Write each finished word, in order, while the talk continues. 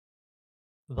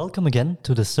Welcome again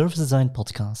to the Service Design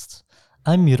Podcast.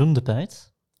 I'm Jeroen de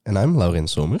Puit. And I'm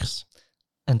Laurens Somers.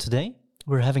 And today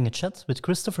we're having a chat with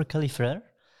Kristofer Kelly-Frere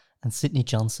and Sydney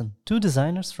Johnson, two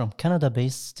designers from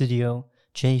Canada-based studio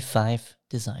J5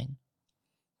 Design.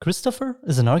 Kristofer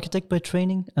is an architect by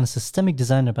training and a systemic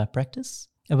designer by practice,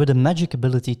 and with a magic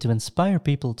ability to inspire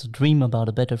people to dream about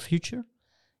a better future,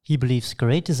 he believes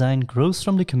great design grows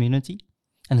from the community,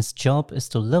 and his job is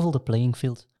to level the playing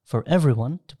field for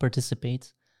everyone to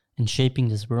participate in shaping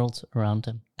this world around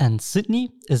them. And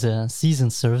Sydney is a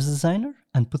seasoned service designer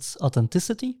and puts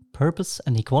authenticity, purpose,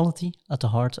 and equality at the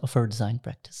heart of her design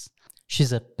practice.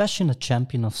 She's a passionate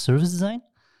champion of service design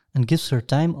and gives her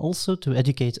time also to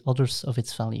educate others of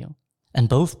its value. And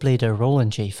both play their role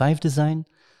in J5 Design,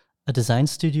 a design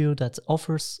studio that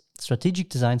offers strategic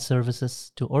design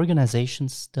services to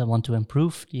organizations that want to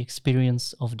improve the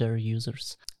experience of their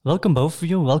users. Welcome both of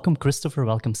you. Welcome Kristofer.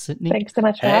 Welcome Sydney. Thanks so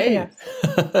much for having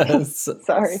us.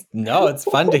 Sorry. No, it's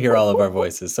fun to hear all of our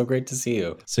voices. So great to see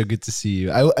you. So good to see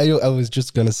you. I was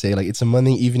just going to say, it's a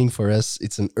Monday evening for us.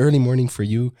 It's an early morning for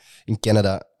you in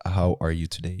Canada. How are you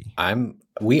today?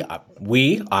 We're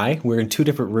in two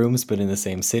different rooms, but in the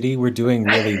same city. We're doing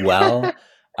really well.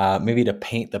 Maybe to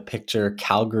paint the picture,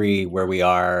 Calgary, where we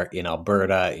are in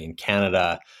Alberta, in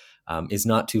Canada, is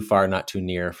not too far, not too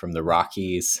near from the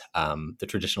Rockies, the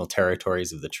traditional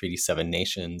territories of the Treaty 7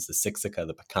 Nations, the Siksika,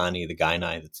 the Piikani, the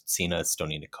Kainai, the Tsuut'ina,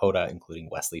 Stoney Nakoda, including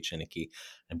Wesley, Chiniki,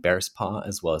 and Bearspaw,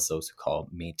 as well as those who call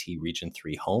Métis Region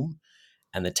 3 home.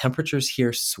 And the temperatures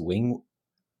here swing...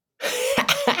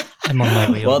 I'm on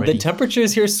my way already. The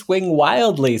temperatures here swing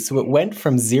wildly. So it went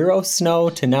from 0 snow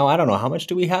to now, I don't know, how much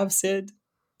do we have, Sid?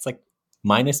 It's like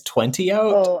minus 20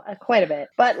 out. Oh, quite a bit.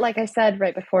 But like I said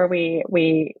right before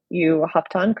you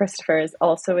hopped on, Kristofer, is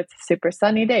also it's a super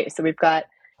sunny day. So we've got,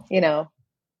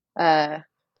 I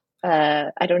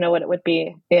don't know what it would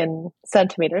be in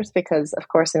centimeters because, of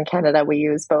course, in Canada we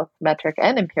use both metric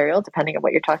and imperial, depending on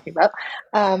what you're talking about.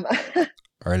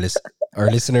 Our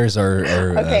listeners are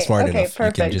smart enough.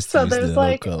 Perfect. You can just so use there's the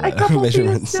like local a couple feet of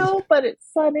measurements. snow, but it's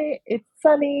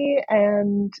sunny,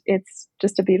 and it's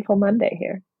just a beautiful Monday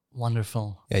here.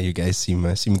 Wonderful. Yeah, you guys seem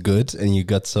good, and you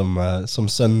got some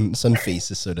sun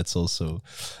faces, so that's also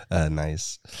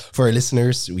nice. For our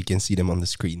listeners, we can see them on the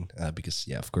screen because,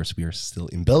 of course, we are still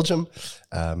in Belgium,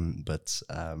 but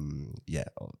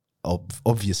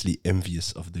obviously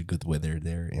envious of the good weather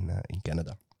there in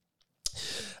Canada.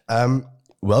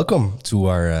 Welcome to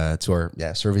our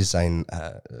service design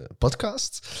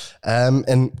podcast,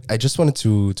 and I just wanted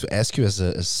to ask you as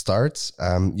a start.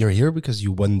 You're here because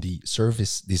you won the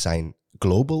Service Design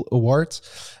Global Award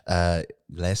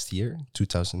last year,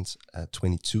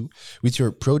 2022, with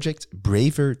your project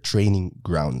Braver Training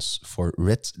Grounds for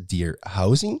Red Deer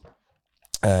Housing.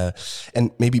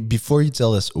 And maybe before you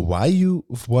tell us why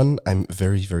you've won, I'm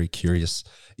very, very curious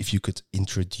if you could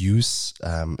introduce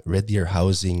Red Deer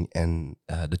Housing and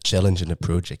the challenge in the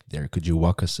project there. Could you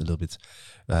walk us a little bit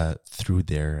through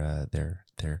their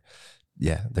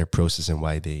process and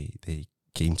why they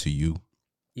came to you?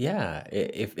 Yeah,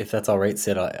 if that's all right,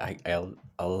 Sid,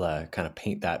 I'll kind of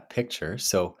paint that picture.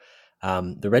 So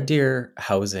the Red Deer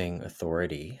Housing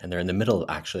Authority, and they're in the middle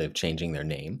actually of changing their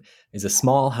name, is a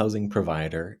small housing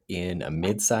provider in a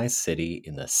mid-sized city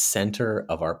in the center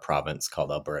of our province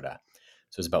called Alberta.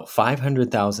 So there's about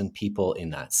 500,000 people in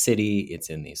that city. It's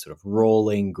in these sort of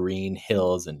rolling green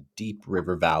hills and deep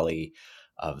river valley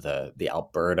of the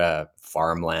Alberta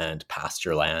farmland,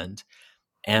 pasture land.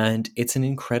 And it's an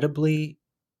incredibly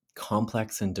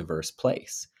complex and diverse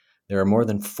place. There are more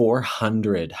than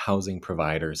 400 housing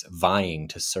providers vying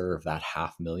to serve that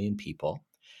 500,000 people.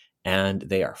 And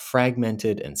they are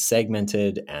fragmented and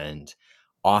segmented and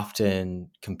often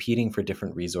competing for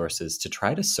different resources to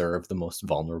try to serve the most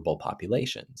vulnerable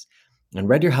populations. And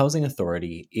Red Deer Housing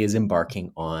Authority is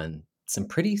embarking on some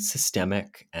pretty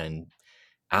systemic and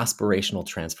aspirational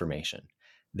transformation.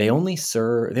 They only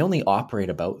operate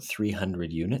about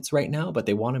 300 units right now, but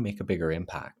they want to make a bigger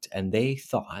impact. And they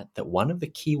thought that one of the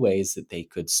key ways that they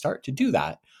could start to do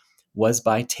that was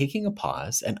by taking a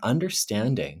pause and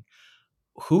understanding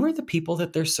who are the people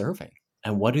that they're serving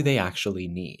and what do they actually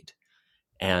need.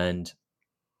 And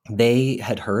they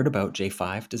had heard about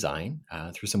J5 Design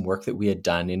through some work that we had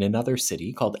done in another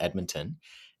city called Edmonton.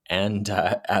 And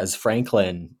as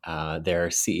Franklin, their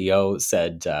CEO,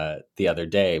 said the other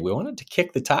day, we wanted to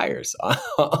kick the tires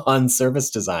on service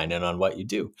design and on what you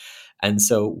do. And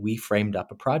so we framed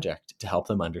up a project to help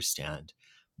them understand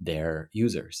their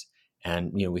users.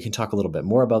 And, we can talk a little bit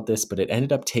more about this, but it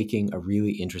ended up taking a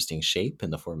really interesting shape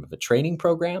in the form of a training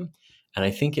program And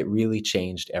I think it really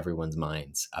changed everyone's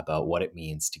minds about what it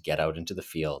means to get out into the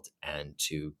field and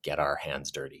to get our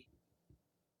hands dirty.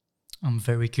 I'm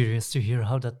very curious to hear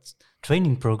how that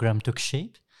training program took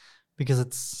shape, because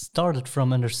it started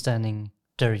from understanding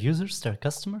their users, their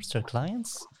customers, their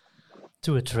clients,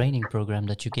 to a training program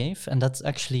that you gave, and that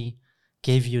actually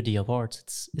gave you the award.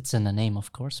 It's in the name,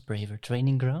 of course, Braver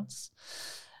Training Grounds.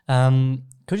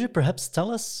 Could you perhaps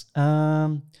tell us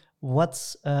what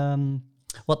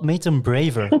made them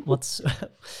braver?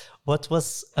 What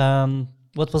was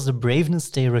the braveness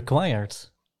they required?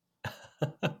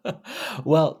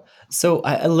 Well, so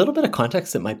a little bit of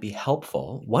context that might be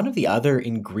helpful. One of the other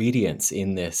ingredients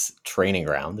in this training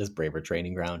ground, this Braver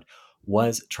Training Ground,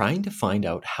 was trying to find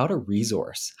out how to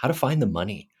find the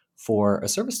money for a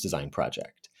service design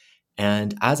project.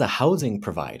 And as a housing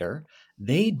provider,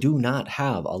 they do not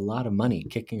have a lot of money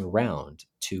kicking around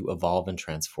to evolve and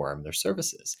transform their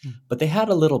services, but they had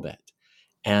a little bit.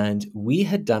 And we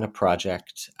had done a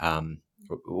project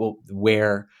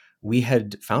where we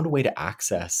had found a way to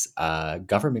access a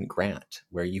government grant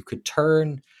where you could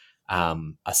turn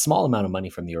a small amount of money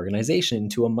from the organization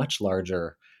to a much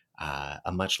larger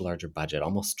budget,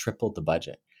 almost tripled the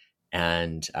budget,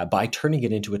 and by turning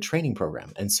it into a training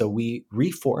program. And so we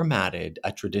reformatted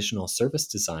a traditional service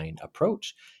design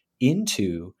approach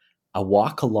into a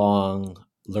walk along,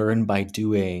 learn by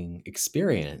doing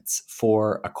experience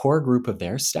for a core group of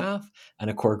their staff and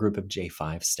a core group of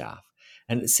J5 staff.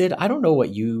 And Sid, I don't know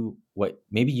what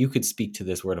maybe you could speak to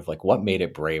this word of like what made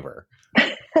it braver.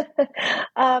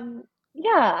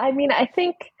 Yeah, I mean, I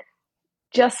think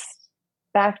just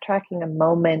backtracking a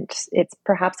moment, it's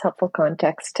perhaps helpful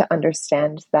context to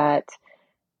understand that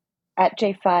at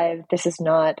J5, this is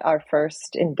not our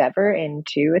first endeavor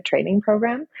into a training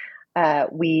program.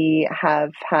 We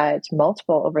have had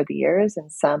multiple over the years,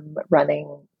 and some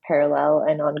running parallel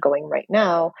and ongoing right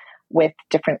now with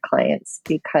different clients,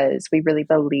 because we really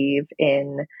believe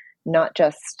in not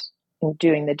just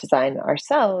doing the design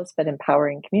ourselves, but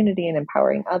empowering community and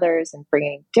empowering others and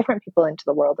bringing different people into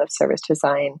the world of service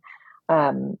design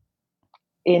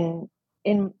in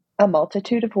a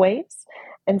multitude of ways.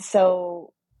 And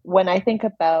so when I think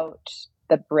about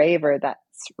the braver that's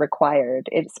required,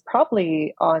 it's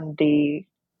probably on the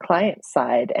client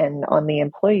side and on the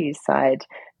employee side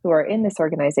who are in this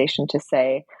organization to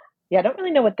say, yeah, I don't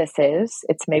really know what this is.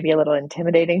 It's maybe a little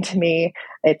intimidating to me.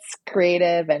 It's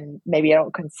creative, and maybe I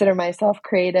don't consider myself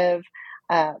creative,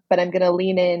 but I'm going to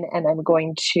lean in and I'm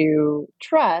going to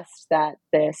trust that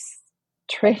this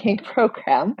training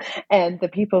program and the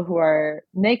people who are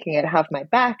making it have my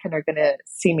back and are going to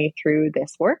see me through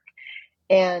this work.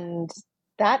 And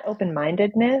that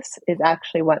open-mindedness is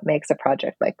actually what makes a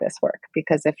project like this work.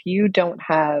 Because if you don't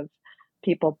have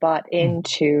people bought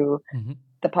into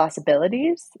the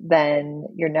possibilities, then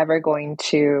you're never going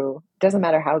to, doesn't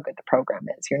matter how good the program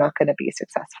is, you're not going to be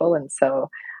successful. And so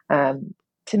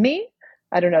to me,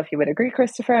 I don't know if you would agree,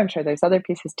 Kristofer, I'm sure there's other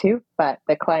pieces too, but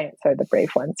the clients are the brave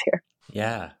ones here.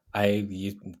 Yeah,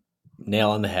 you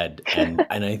nail on the head. And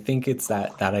I think it's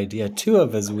that idea too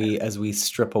of as we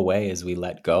strip away, as we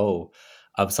let go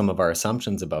of some of our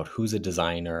assumptions about who's a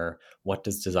designer, what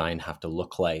does design have to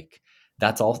look like.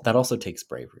 That also takes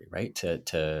bravery, right?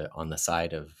 To on the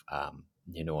side of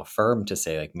a firm to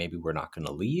say like, maybe we're not going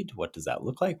to lead. What does that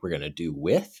look like? We're going to do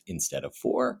with instead of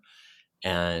for,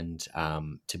 and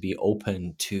to be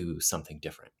open to something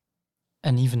different.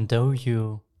 And even though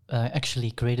you actually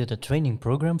created a training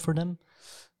program for them,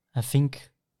 I think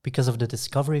because of the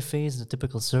discovery phase, the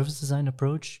typical service design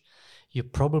approach, you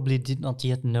probably did not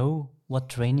yet know what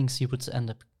trainings you would end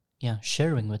up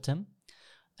sharing with them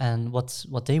and what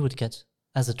they would get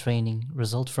as a training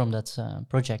result from that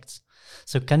project.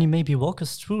 So can you maybe walk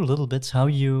us through a little bit how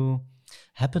you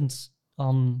happened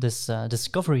on this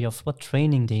discovery of what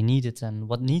training they needed and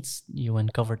what needs you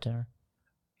uncovered there?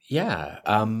 Yeah.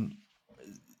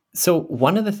 So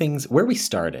one of the things where we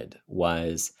started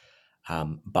was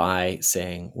by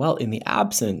saying, well, in the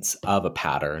absence of a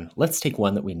pattern, let's take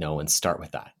one that we know and start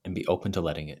with that and be open to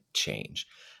letting it change.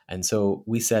 And so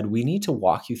we said, we need to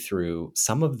walk you through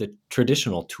some of the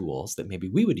traditional tools that maybe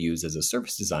we would use as a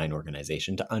service design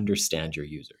organization to understand your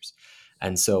users.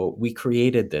 And so we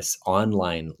created this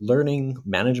online learning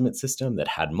management system that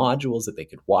had modules that they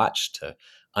could watch to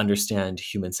understand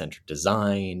human-centered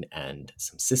design and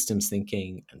some systems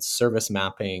thinking and service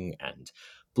mapping and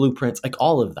blueprints, like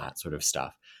all of that sort of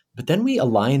stuff. But then we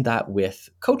aligned that with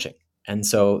coaching. And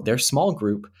so their small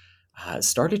group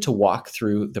started to walk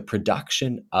through the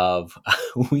production of,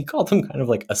 we call them kind of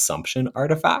like assumption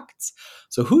artifacts.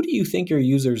 So who do you think your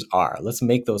users are? Let's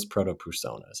make those proto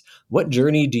personas. What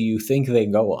journey do you think they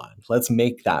go on? Let's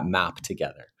make that map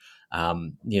together.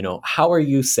 How are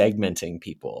you segmenting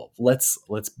people? Let's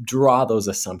draw those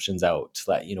assumptions out.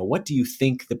 What do you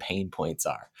think the pain points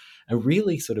are? And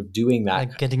really sort of doing that.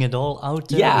 Like getting it all out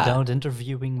there without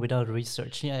interviewing, without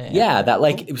research. Yeah, that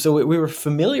like, cool. So we were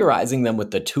familiarizing them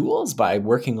with the tools by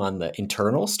working on the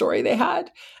internal story they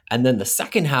had. And then the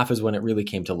second half is when it really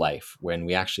came to life, when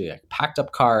we actually packed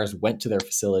up cars, went to their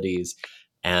facilities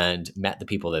and met the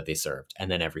people that they served.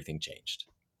 And then everything changed.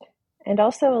 And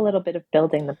also a little bit of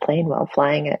building the plane while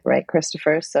flying it, right,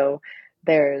 Kristofer? So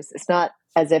it's not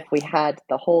as if we had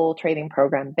the whole training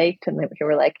program baked and then we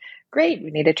were like, great,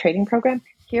 we need a training program.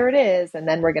 Here it is. And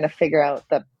then we're going to figure out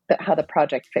how the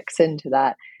project fits into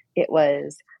that. It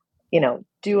was,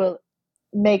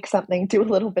 make something, do a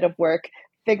little bit of work,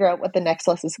 figure out what the next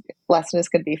lesson is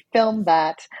going to be, film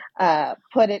that,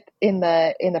 put it in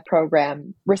the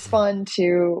program, respond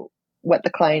to what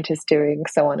the client is doing,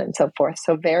 so on and so forth.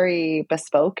 So very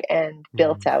bespoke and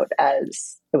built out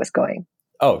as it was going.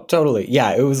 Oh, totally.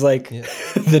 Yeah, it was like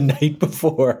the night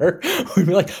before. We'd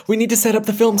be like, we need to set up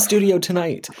the film studio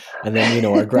tonight. And then,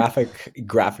 our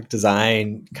graphic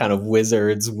design kind of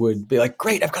wizards would be like,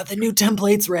 great, I've got the new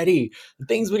templates ready.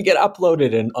 Things would get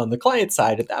uploaded. And on the client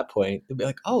side at that point, they'd be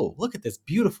like, oh, look at this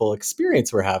beautiful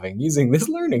experience we're having using this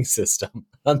learning system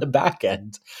on the back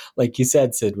end. Like you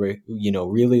said, Sid, we're,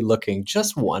 really looking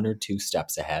just one or two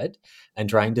steps ahead and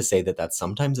trying to say that that's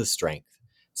sometimes a strength.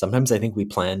 Sometimes I think we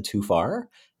plan too far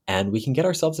and we can get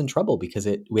ourselves in trouble because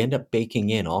we end up baking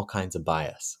in all kinds of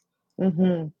bias.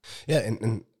 Mm-hmm. Yeah,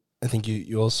 and I think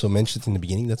you also mentioned in the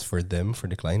beginning that for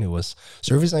the client, it was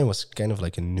service design was kind of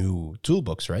like a new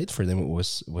toolbox, right? For them, it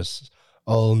was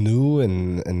all new,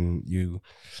 and you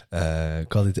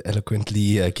call it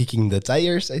eloquently kicking the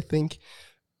tires, I think,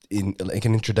 in like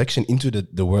an introduction into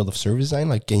the world of service design.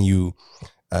 Like, can you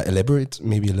elaborate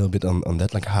maybe a little bit on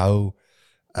that? Like, how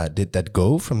did that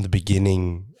go from the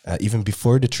beginning, even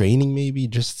before the training, maybe?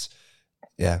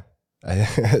 I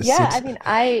mean,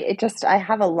 I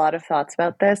have a lot of thoughts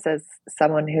about this as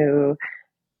someone who,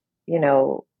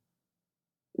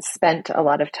 spent a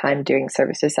lot of time doing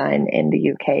service design in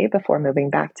the UK before moving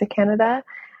back to Canada.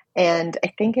 And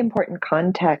I think important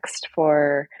context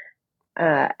for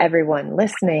everyone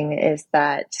listening is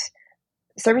that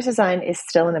service design is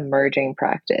still an emerging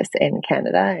practice in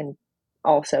Canada and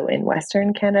also in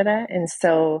Western Canada. And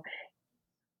so,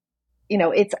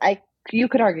 you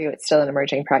could argue it's still an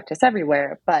emerging practice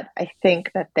everywhere, but I think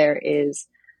that there is,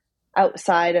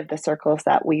 outside of the circles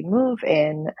that we move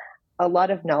in, a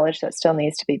lot of knowledge that still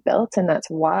needs to be built. And that's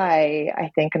why I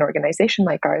think an organization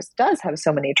like ours does have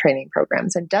so many training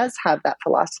programs and does have that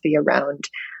philosophy around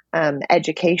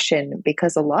education,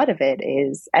 because a lot of it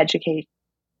is educating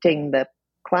the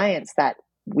clients that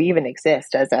we even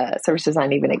exist as a service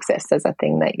design, even exists as a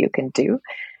thing that you can do.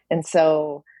 And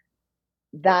so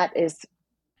that is,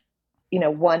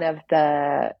 one of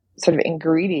the sort of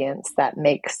ingredients that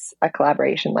makes a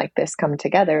collaboration like this come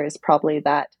together is probably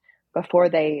that before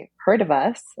they heard of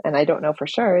us, and I don't know for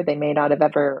sure, they may not have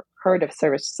ever heard of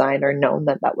service design or known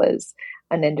that that was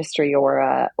an industry or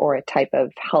a type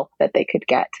of help that they could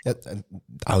get.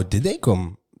 How did they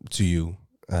come to you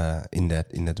in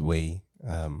that way?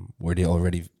 Were they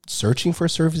already searching for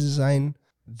service design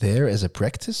there as a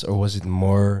practice, or was it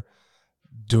more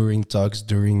during talks,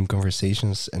 during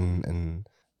conversations and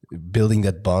building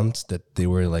that bond that they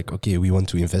were like, okay, we want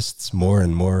to invest more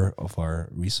and more of our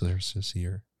resources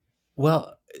here?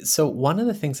 Well, so one of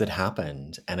the things that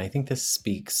happened, and I think this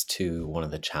speaks to one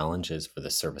of the challenges for the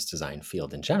service design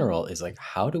field in general, is like,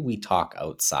 how do we talk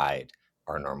outside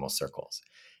our normal circles?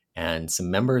 And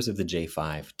some members of the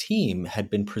J5 team had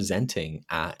been presenting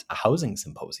at a housing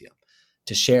symposium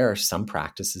to share some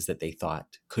practices that they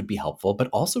thought could be helpful, but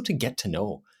also to get to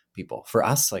know people. For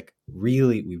us, like, we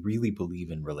really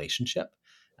believe in relationship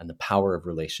and the power of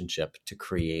relationship to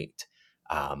create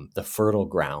the fertile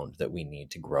ground that we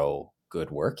need to grow good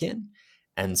work in.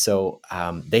 And so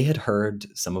they had heard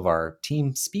some of our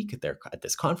team speak at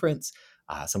this conference.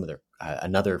 Some of their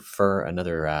another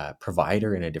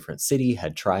provider in a different city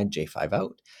had tried J5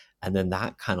 out, and then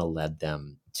that led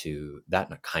them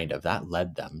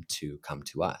to come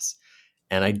to us.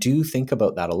 And I do think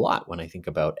about that a lot when I think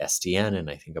about SDN and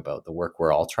I think about the work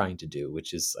we're all trying to do,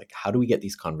 which is like, how do we get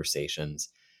these conversations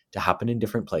to happen in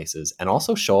different places and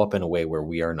also show up in a way where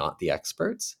we are not the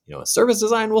experts? Service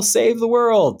design will save the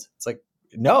world. It's like,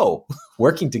 no,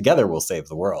 working together will save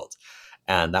the world.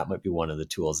 And that might be one of the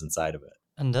tools inside of it.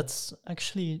 And that's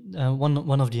actually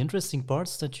one of the interesting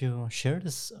parts that you shared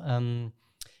is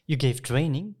you gave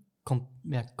training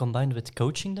combined with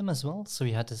coaching them as well. So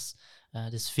you had this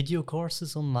video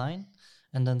courses online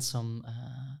and then some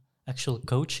actual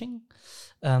coaching.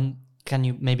 Can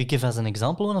you maybe give us an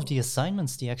example, one of the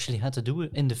assignments they actually had to do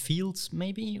in the fields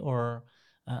maybe? Or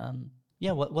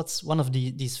what's one of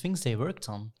these things they worked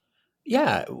on?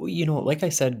 Yeah, like I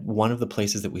said, one of the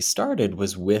places that we started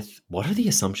was with what are the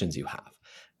assumptions you have?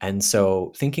 And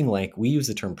so thinking like we use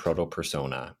the term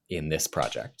proto-persona in this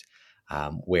project,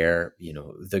 where,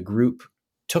 the group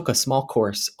took a small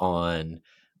course on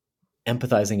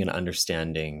empathizing and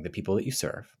understanding the people that you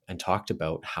serve and talked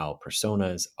about how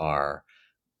personas are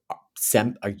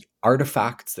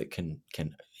artifacts that can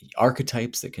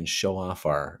archetypes that can show off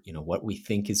our what we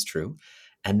think is true,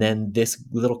 and then this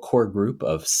little core group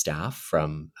of staff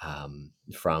from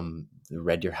the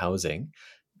Red Deer Housing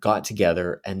got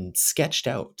together and sketched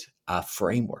out a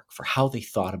framework for how they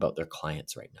thought about their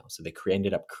clients right now. So they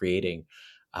ended up creating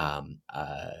um,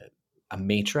 a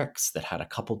matrix that had a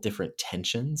couple different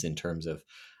tensions in terms of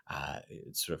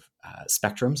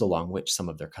spectrums along which some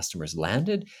of their customers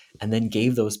landed, and then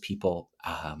gave those people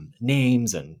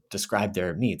names and described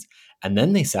their needs. And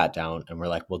then they sat down and were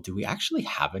like, well, do we actually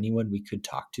have anyone we could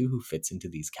talk to who fits into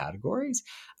these categories?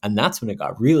 And that's when it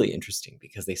got really interesting,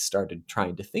 because they started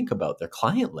trying to think about their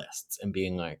client lists and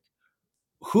being like,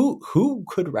 who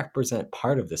could represent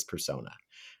part of this persona?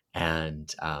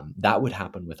 And that would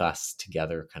happen with us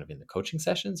together kind of in the coaching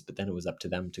sessions, but then it was up to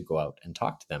them to go out and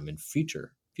talk to them in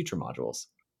future modules.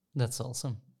 That's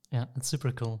awesome. Yeah, it's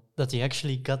super cool that you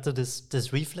actually got to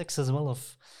this reflex as well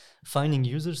of finding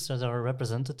users that are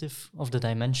representative of the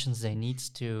dimensions they need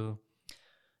to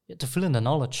fill in the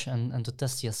knowledge and to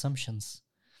test the assumptions.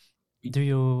 Do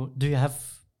you have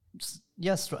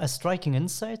a striking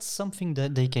insights, something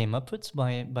that they came up with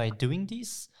by doing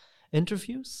these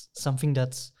interviews, something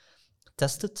that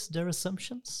tested their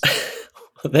assumptions?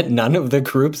 That none of the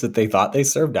groups that they thought they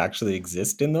served actually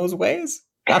exist in those ways?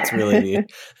 That's really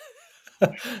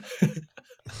I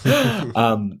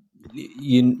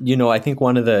think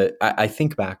I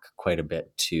think back quite a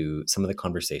bit to some of the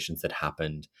conversations that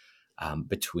happened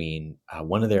between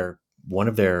one of their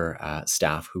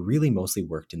staff who really mostly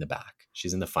worked in the back.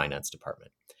 She's in the finance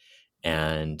department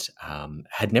and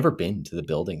had never been to the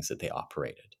buildings that they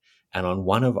operated. And on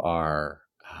one of our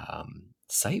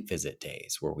site visit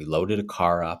days, where we loaded a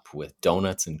car up with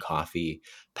donuts and coffee,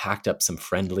 packed up some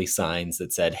friendly signs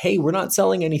that said, hey, we're not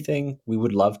selling anything. We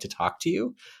would love to talk to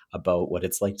you about what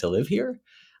it's like to live here.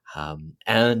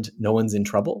 And no one's in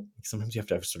trouble. Sometimes you have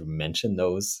to sort of mention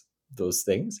those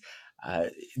things.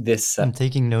 I'm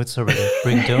taking notes already.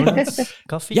 Bring donuts,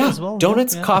 coffee as well.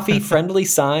 Donuts, coffee, friendly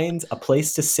signs, a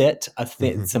place to sit,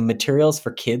 some materials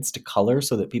for kids to color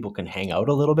so that people can hang out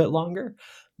a little bit longer.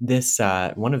 This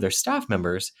one of their staff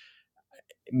members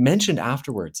mentioned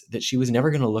afterwards that she was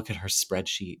never going to look at her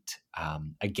spreadsheet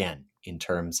again in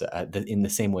terms in the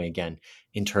same way again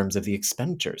in terms of the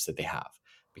expenditures that they have,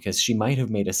 because she might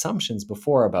have made assumptions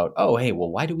before about, oh, hey,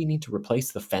 well, why do we need to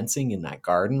replace the fencing in that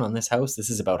garden on this house? This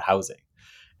is about housing.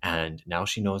 And now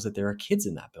she knows that there are kids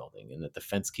in that building and that the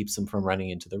fence keeps them from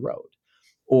running into the road.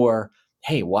 Or,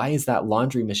 hey, why is that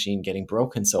laundry machine getting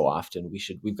broken so often?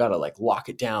 We've got to like lock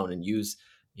it down and use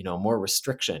more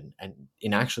restriction. And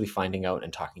in actually finding out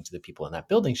and talking to the people in that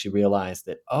building, she realized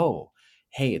that, oh,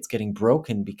 hey, it's getting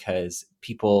broken because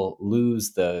people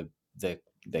lose the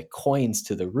coins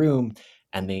to the room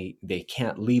and they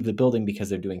can't leave the building because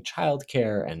they're doing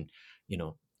childcare. And,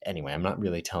 anyway, I'm not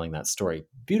really telling that story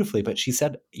beautifully, but she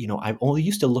said, I've only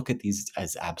used to look at these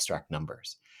as abstract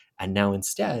numbers. And now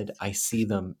instead, I see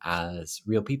them as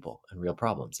real people and real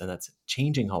problems. And that's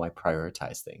changing how I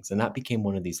prioritize things. And that became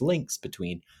one of these links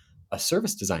between a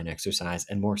service design exercise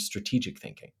and more strategic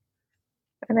thinking.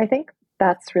 And I think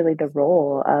that's really the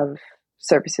role of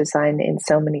service design in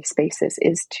so many spaces,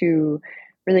 is to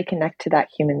really connect to that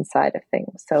human side of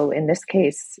things. So in this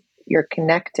case, you're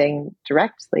connecting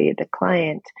directly the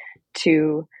client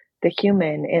to the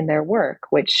human in their work,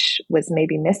 which was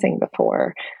maybe missing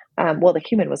before. Well, the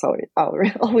human was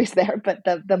always there, but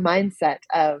the mindset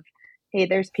of, hey,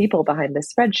 there's people behind the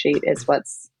spreadsheet is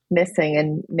what's missing.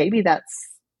 And maybe that's,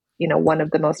 one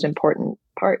of the most important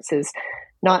parts, is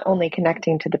not only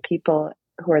connecting to the people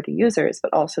who are the users,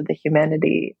 but also the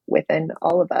humanity within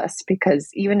all of us. Because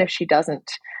even if she doesn't,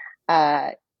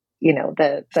 the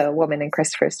woman in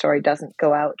Kristofer's story doesn't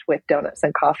go out with donuts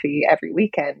and coffee every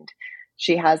weekend,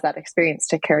 she has that experience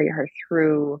to carry her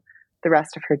through the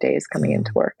rest of her days coming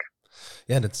into work.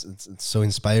 Yeah, it's so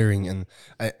inspiring, and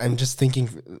I'm just thinking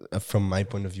from my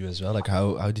point of view as well. Like,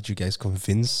 how did you guys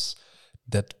convince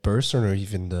that person, or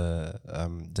even the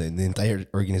entire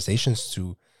organizations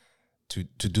to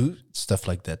do stuff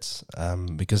like that?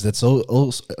 Because that's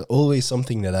always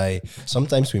something that I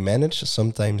sometimes we manage,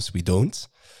 sometimes we don't.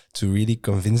 To really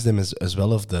convince them as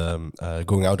well of the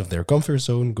going out of their comfort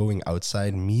zone, going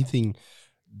outside, meeting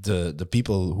the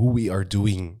people who we are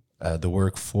doing the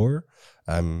work for.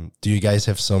 Do you guys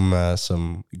have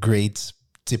some great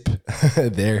tip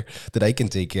there that I can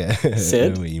take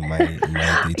Sid? in my day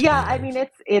to Yeah, day I life? mean,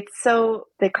 it's so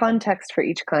the context for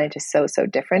each client is so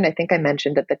different. I think I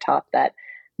mentioned at the top that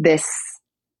this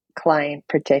client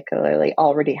particularly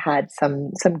already had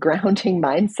some grounding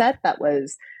mindset that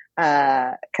was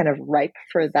kind of ripe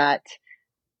for that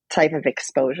type of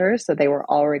exposure. So they were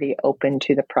already open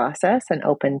to the process and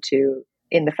open to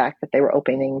in the fact that they were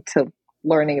opening to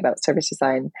learning about service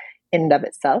design in and of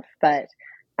itself. But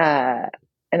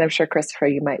and I'm sure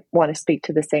Kristofer, you might want to speak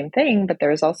to the same thing, but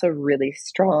there is also really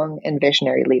strong and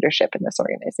visionary leadership in this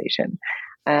organization.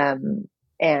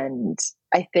 And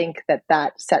I think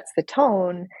that sets the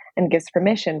tone and gives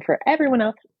permission for everyone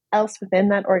else within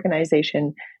that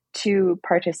organization to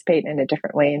participate in a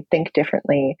different way and think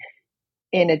differently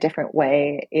in a different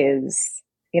way. Is,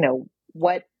 you know,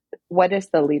 what is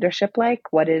the leadership like?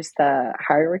 What is the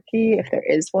hierarchy, if there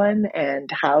is one? And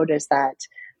how does that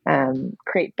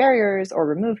create barriers or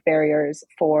remove barriers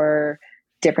for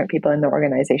different people in the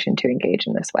organization to engage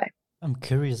in this way? I'm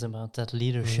curious about that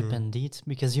leadership indeed,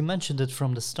 because you mentioned it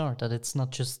from the start that it's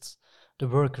not just the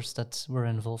workers that were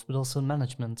involved, but also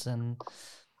management, and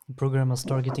the program was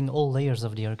targeting all layers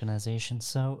of the organization.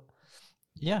 So,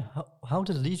 yeah, how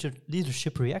did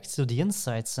leadership react to the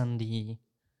insights and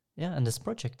and this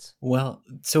project? Well,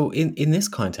 so in this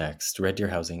context, Red Deer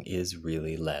Housing is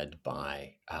really led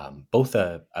by both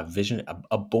a vision,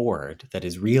 a board that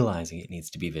is realizing it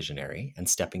needs to be visionary and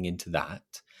stepping into that,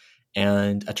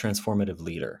 and a transformative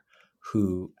leader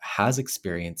who has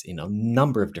experience in a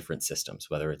number of different systems,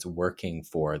 whether it's working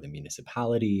for the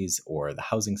municipalities or the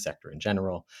housing sector in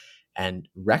general, and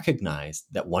recognized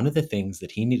that one of the things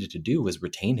that he needed to do was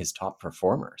retain his top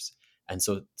performers. And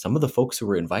so some of the folks who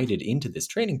were invited into this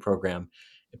training program,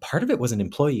 part of it was an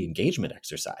employee engagement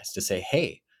exercise to say,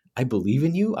 hey, I believe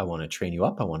in you. I want to train you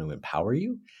up. I want to empower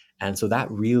you. And so that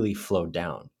really flowed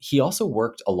down. He also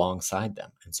worked alongside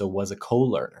them and so was a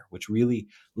co-learner, which really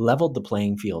leveled the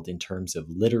playing field in terms of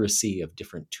literacy of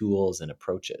different tools and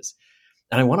approaches.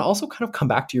 And I want to also kind of come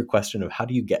back to your question of how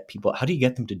do you get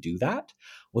them to do that?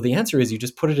 Well, the answer is you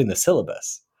just put it in the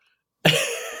syllabus.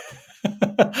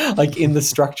 Like in the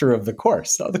structure of the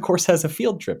course. So the course has a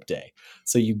field trip day.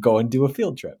 So you go and do a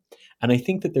field trip. And I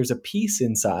think that there's a piece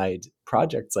inside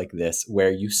projects like this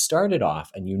where you started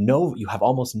off and you know you have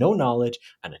almost no knowledge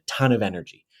and a ton of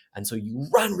energy. And so you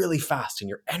run really fast and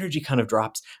your energy kind of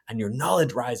drops and your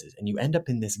knowledge rises and you end up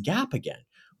in this gap again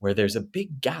where there's a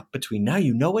big gap between now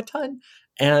you know a ton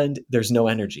and there's no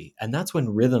energy. And that's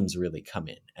when rhythms really come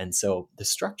in. And so the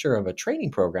structure of a training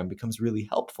program becomes really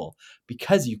helpful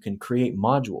because you can create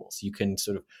modules. You can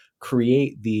sort of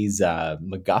create these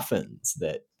MacGuffins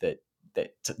that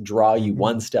draw you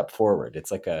one step forward. It's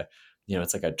like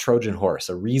it's like a Trojan horse,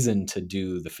 a reason to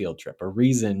do the field trip, a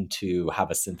reason to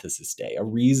have a synthesis day, a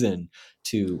reason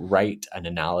to write an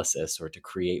analysis or to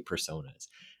create personas.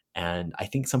 And I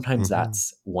think sometimes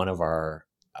that's one of our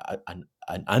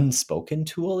an unspoken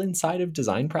tool inside of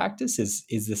design practice is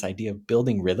this idea of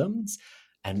building rhythms.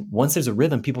 And once there's a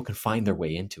rhythm, people can find their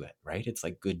way into it, right? It's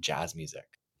like good jazz music.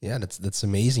 Yeah, that's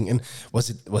amazing. And was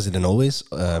it then always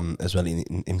as well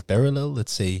in parallel?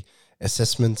 Let's say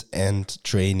assessment and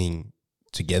training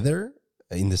together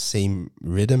in the same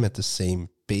rhythm at the same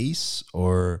pace,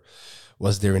 or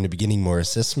was there in the beginning more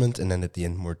assessment and then at the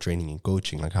end more training and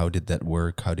coaching? Like, how did that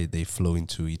work? How did they flow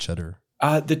into each other?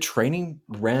 The training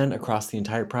ran across the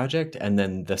entire project, and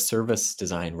then the service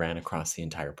design ran across the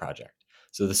entire project.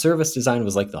 So the service design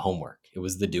was like the homework; it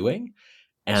was the doing,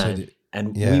 So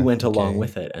and we yeah, went along okay.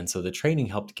 with it. And so the training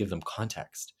helped give them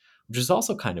context, which is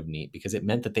also kind of neat because it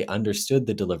meant that they understood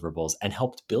the deliverables and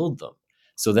helped build them.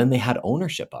 So then they had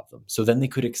ownership of them. So then they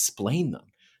could explain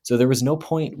them. So there was no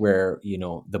point where,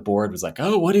 the board was like,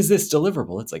 oh, what is this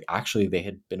deliverable? It's like, actually, they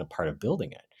had been a part of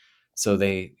building it. So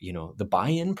they, the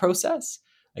buy-in process,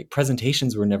 like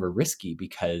presentations were never risky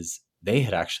because they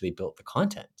had actually built the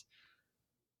content.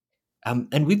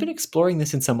 And we've been exploring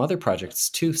this in some other projects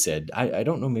too, Sid. I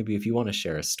don't know, maybe if you want to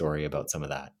share a story about some of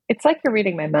that. It's like you're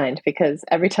reading my mind, because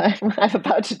every time I'm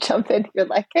about to jump in, you're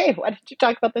like, "Hey, why did you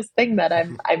talk about this thing that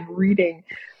I'm reading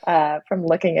from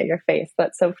looking at your face?"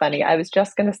 That's so funny. I was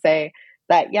just going to say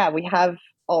that, yeah, we have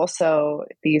also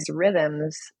these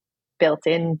rhythms built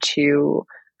into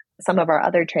some of our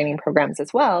other training programs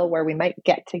as well, where we might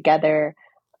get together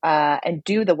and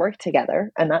do the work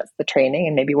together, and that's the training,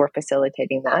 and maybe we're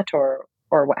facilitating that, or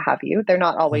what have you. They're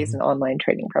not always an online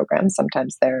training program.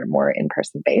 Sometimes they're more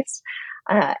in-person based.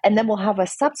 And then we'll have a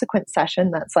subsequent session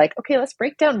that's like, okay, let's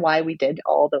break down why we did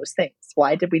all those things.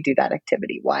 Why did we do that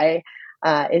activity? Why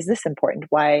is this important?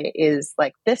 Why is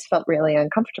like this felt really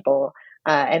uncomfortable?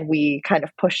 And we kind of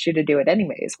pushed you to do it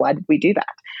anyways. Why did we do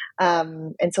that?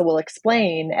 And so we'll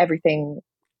explain everything,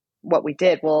 what we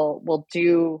did. We'll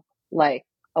do like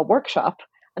a workshop,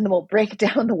 and then we'll break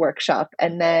down the workshop,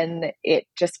 and then it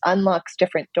just unlocks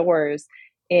different doors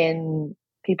in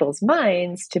people's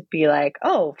minds to be like,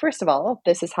 oh, first of all,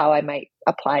 this is how I might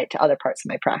apply it to other parts of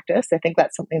my practice. I think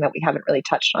that's something that we haven't really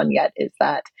touched on yet, is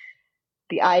that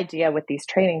the idea with these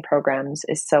training programs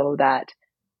is so that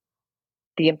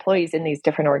the employees in these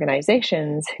different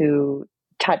organizations who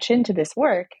touch into this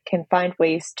work can find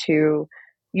ways to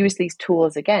use these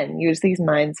tools again, use these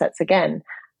mindsets again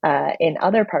in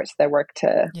other parts of their work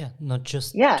to not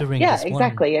just during this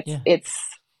exactly one.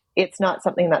 It's not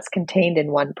something that's contained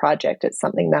in one project. It's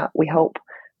something that we hope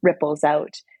ripples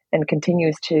out and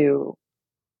continues to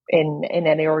in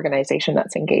any organization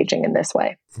that's engaging in this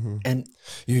way. And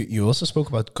you also spoke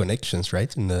about connections,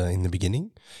 right, in the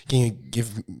beginning. Can you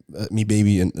give me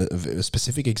maybe a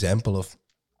specific example of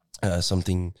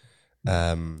something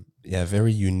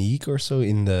very unique or so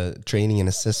in the training and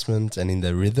assessment and in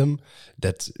the rhythm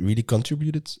that really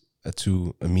contributed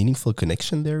to a meaningful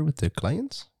connection there with the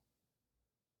clients?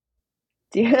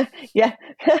 Yeah.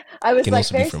 I was Can like,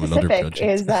 also be very from another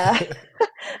specific project.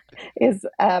 is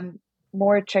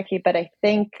more tricky, but I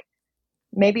think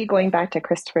maybe going back to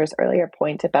Kristofer's earlier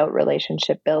point about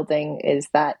relationship building is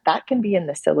that can be in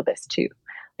the syllabus too.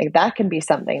 Like that can be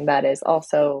something that is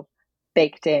also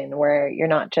baked in, where you're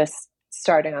not just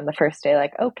starting on the first day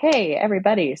like, okay,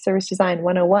 everybody, service design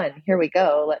 101, here we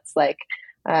go. Let's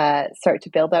start to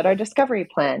build out our discovery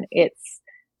plan. It's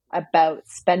about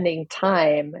spending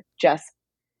time just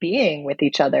being with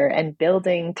each other and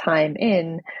building time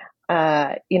in,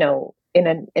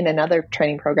 in another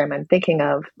training program I'm thinking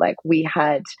of, like we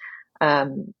had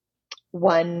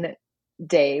one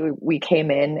day we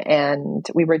came in and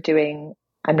we were doing,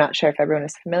 I'm not sure if everyone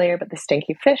is familiar, but the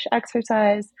stinky fish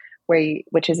exercise,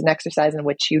 which is an exercise in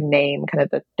which you name kind of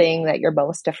the thing that you're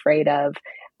most afraid of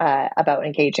about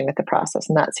engaging with the process,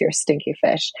 and that's your stinky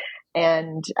fish.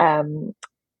 And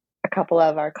a couple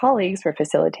of our colleagues were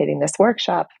facilitating this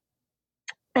workshop,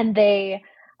 and they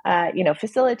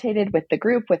facilitated with the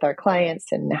group, with our clients,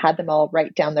 and had them all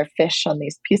write down their fish on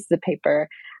these pieces of paper.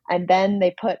 And then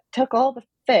they took all the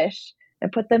fish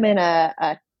and put them in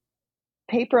a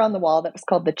paper on the wall that was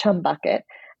called the chum bucket.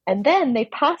 And then they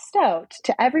passed out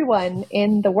to everyone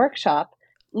in the workshop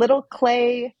little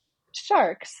clay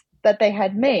sharks that they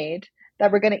had made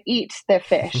that were going to eat their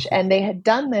fish. And they had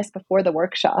done this before the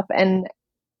workshop. And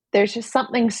there's just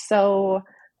something so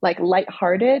like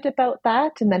lighthearted about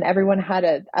that. And then everyone had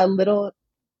a little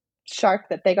shark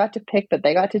that they got to pick, that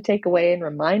they got to take away, and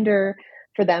reminder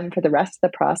for them for the rest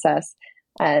of the process.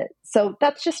 So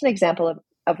that's just an example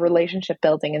of relationship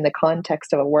building in the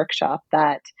context of a workshop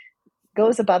that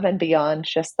goes above and beyond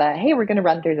just that, hey, we're going to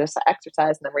run through this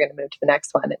exercise and then we're going to move to the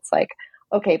next one. It's like,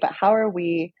 okay, but how are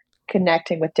we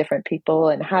connecting with different people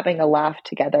and having a laugh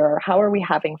together, or how are we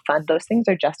having fun? Those things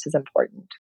are just as important.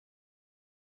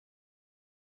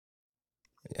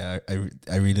 Yeah,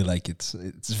 I really like it.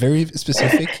 It's very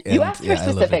specific. And you asked for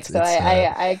specific, so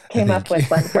I came up with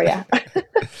one for you.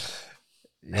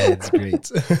 Yeah, it's great.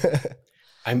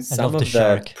 Some of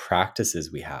the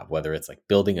practices we have, whether it's like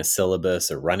building a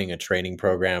syllabus or running a training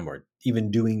program or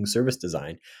even doing service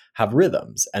design, have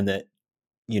rhythms. And that,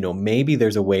 maybe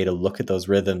there's a way to look at those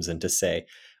rhythms and to say,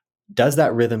 does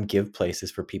that rhythm give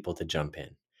places for people to jump in?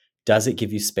 Does it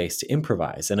give you space to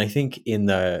improvise? And I think in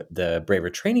the Braver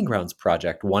Training Grounds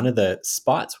project, one of the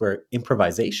spots where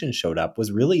improvisation showed up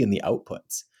was really in the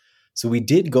outputs. So we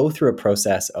did go through a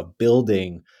process of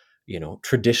building,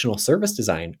 traditional service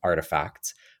design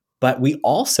artifacts, but we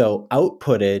also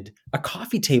outputted a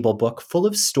coffee table book full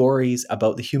of stories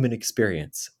about the human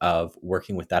experience of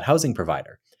working with that housing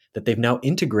provider that they've now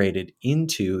integrated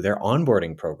into their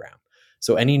onboarding program.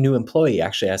 So any new employee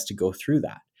actually has to go through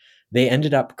that. They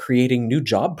ended up creating new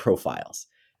job profiles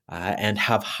and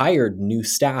have hired new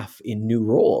staff in new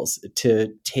roles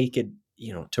to take it,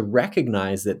 to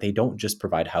recognize that they don't just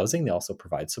provide housing, they also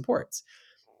provide supports.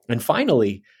 And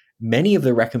finally, many of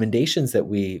the recommendations that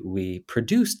we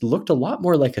produced looked a lot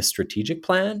more like a strategic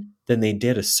plan than they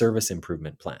did a service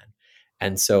improvement plan.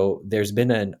 And so there's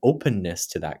been an openness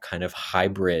to that kind of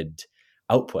hybrid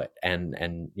output. And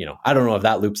I don't know if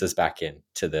that loops us back in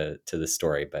to the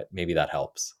story, but maybe that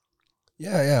helps.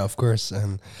 Yeah, of course.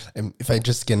 And if I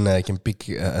just can pick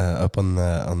up on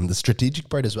the strategic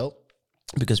part as well,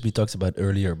 because we talked about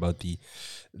earlier about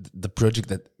the project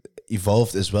that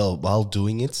evolved as well while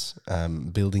doing it,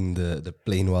 building the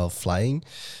plane while flying.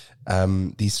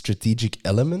 These strategic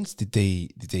elements, did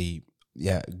they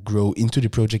grow into the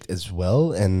project as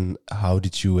well? And how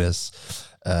did you, as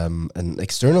an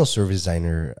external service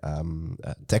designer,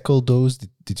 tackle those?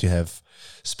 Did you have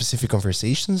specific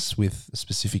conversations with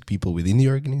specific people within the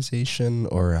organization,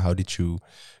 or how did you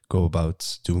go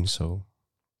about doing so?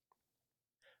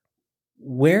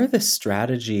 Where the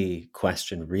strategy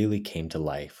question really came to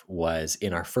life was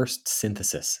in our first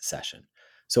synthesis session.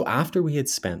 So after we had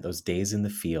spent those days in the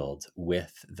field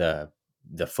with the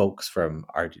folks from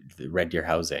the Red Deer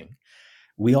Housing,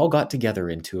 we all got together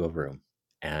into a room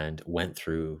and went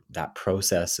through that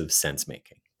process of sense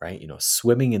making, right?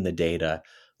 Swimming in the data,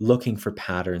 looking for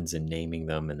patterns and naming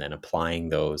them, and then applying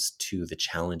those to the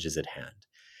challenges at hand.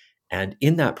 And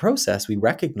in that process, we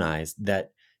recognized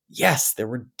that, yes, there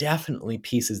were definitely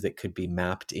pieces that could be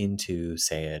mapped into,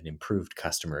 say, an improved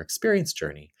customer experience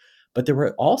journey. But there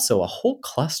were also a whole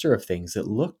cluster of things that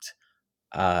looked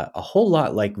a whole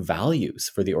lot like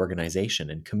values for the organization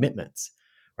and commitments,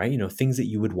 right? Things that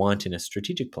you would want in a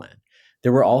strategic plan.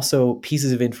 There were also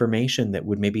pieces of information that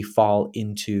would maybe fall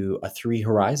into a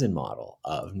 3-horizon model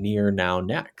of near, now,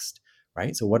 next,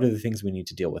 right? So what are the things we need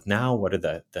to deal with now? What are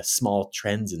the small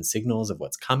trends and signals of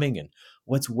what's coming and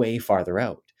what's way farther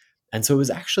out? And so it was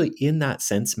actually in that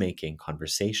sense-making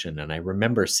conversation. And I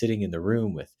remember sitting in the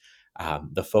room with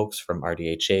the folks from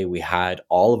RDHA. We had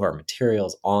all of our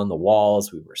materials on the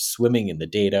walls. We were swimming in the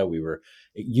data. We were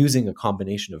using a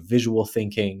combination of visual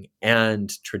thinking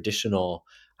and traditional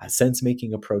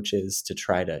sense-making approaches to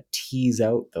try to tease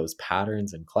out those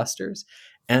patterns and clusters,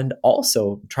 and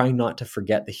also trying not to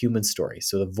forget the human story.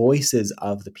 So the voices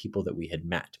of the people that we had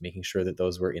met, making sure that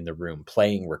those were in the room,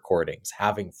 playing recordings,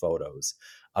 having photos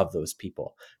of those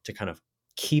people to kind of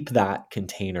keep that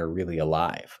container really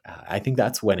alive. I think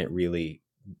that's when it really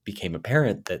became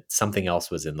apparent that something else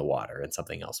was in the water and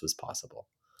something else was possible.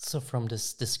 So from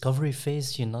this discovery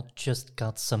phase, you not just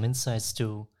got some insights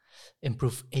to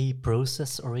improve a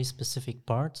process or a specific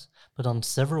part, but on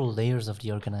several layers of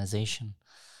the organization.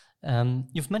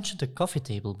 You've mentioned the coffee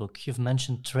table book, you've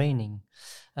mentioned training,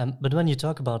 but when you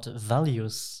talk about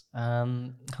values,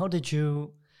 how did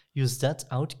you use that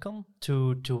outcome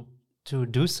to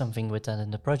do something with that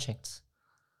in the project?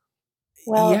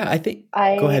 Well, yeah, I think.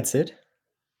 Go ahead, Sid.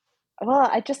 Well,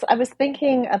 I was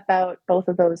thinking about both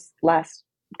of those last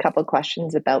couple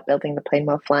questions about building the plane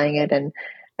while flying it,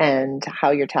 and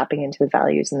how you're tapping into the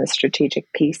values and the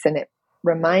strategic piece. And it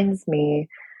reminds me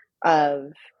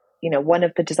of, one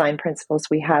of the design principles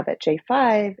we have at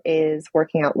J5 is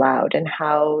working out loud, and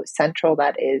how central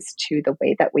that is to the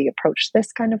way that we approach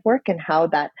this kind of work, and how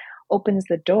that opens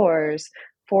the doors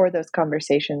for those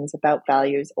conversations about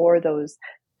values, or those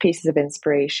pieces of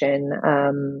inspiration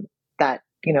that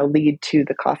lead to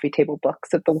the coffee table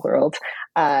books of the world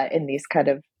in these kind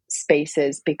of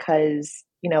spaces. Because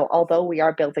although we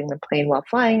are building the plane while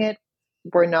flying it,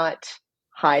 we're not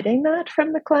hiding that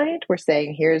from the client. We're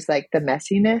saying, here's like the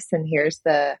messiness, and here's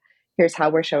how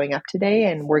we're showing up today,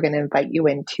 and we're going to invite you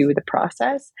into the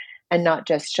process, and not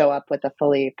just show up with a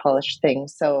fully polished thing.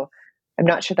 So I'm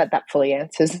not sure that fully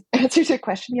answers your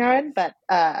question, Yaron, but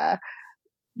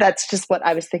that's just what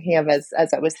I was thinking of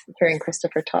as I was hearing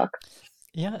Kristofer talk.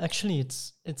 Yeah, actually,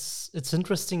 it's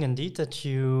interesting indeed that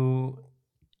you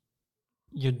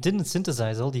didn't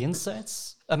synthesize all the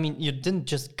insights. I mean, you didn't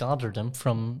just gather them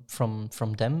from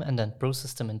them and then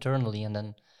process them internally and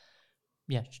then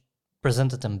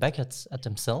presented them back at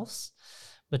themselves,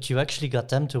 but you actually got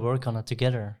them to work on it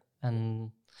together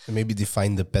and maybe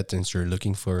define the patterns you're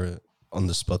looking for on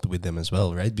the spot with them as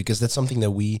well, right? Because that's something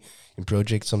that we in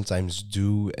projects sometimes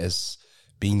do as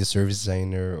being the service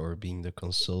designer or being the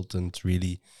consultant,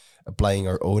 really applying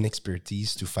our own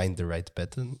expertise to find the right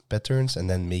patterns and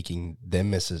then making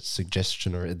them as a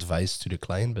suggestion or advice to the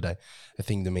client. But I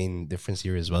think the main difference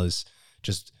here as well is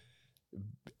just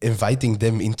inviting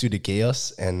them into the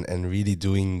chaos and really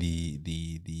doing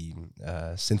the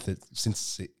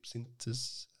synthesizing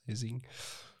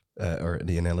or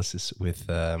the analysis with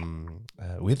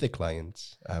the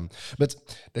client. But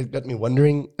that got me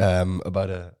wondering about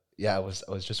a. Yeah, I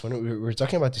was just wondering. We were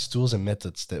talking about these tools and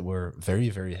methods that were very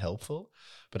very helpful,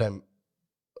 but I'm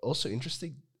also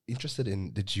interested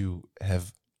in, did you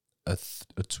have a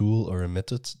tool or a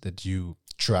method that you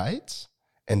tried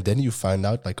and then you found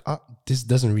out like, this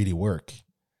doesn't really work,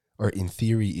 or in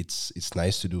theory it's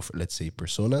nice to do for, let's say,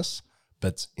 personas,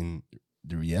 but in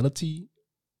the reality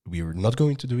we were not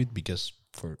going to do it because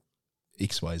for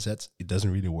XYZ it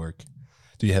doesn't really work.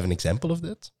 Do you have an example of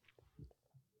that?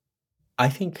 I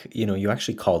think, you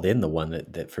actually called in the one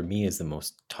that for me is the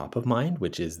most top of mind,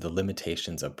 which is the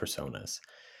limitations of personas.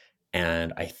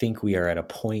 And I think we are at a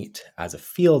point as a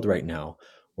field right now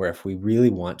where if we really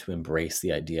want to embrace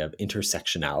the idea of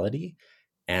intersectionality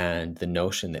and the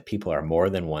notion that people are more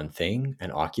than one thing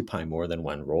and occupy more than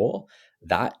one role,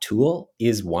 that tool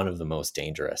is one of the most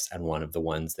dangerous and one of the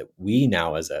ones that we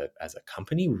now as a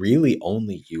company really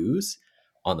only use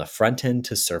on the front end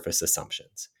to surface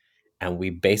assumptions. And we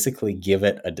basically give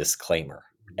it a disclaimer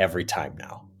every time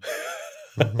now.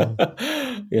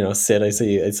 Sid, I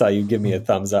saw you give me a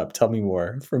thumbs up. Tell me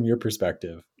more from your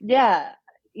perspective. Yeah.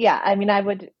 I mean, I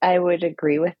would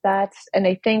agree with that. And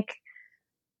I think,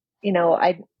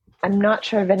 I'm not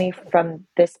sure of any from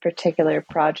this particular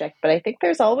project, but I think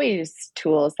there's always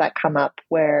tools that come up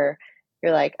where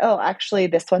you're like, oh, actually,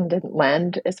 this one didn't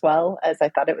land as well as I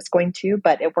thought it was going to,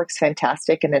 but it works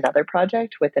fantastic in another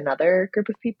project with another group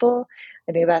of people.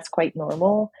 I think that's quite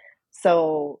normal.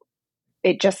 So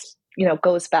it just,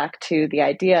 goes back to the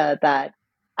idea that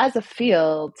as a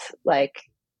field, like,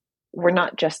 we're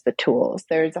not just the tools.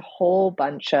 There's a whole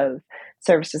bunch of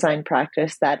service design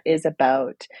practice that is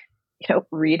about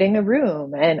reading a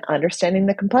room and understanding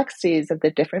the complexities of the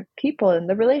different people and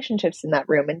the relationships in that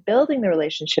room and building the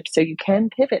relationships so you can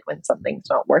pivot when something's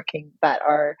not working. That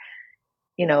are,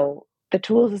 the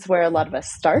tools is where a lot of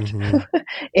us start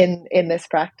in this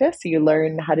practice. You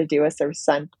learn how to do a service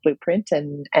design blueprint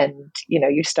and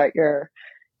you start your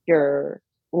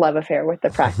love affair with the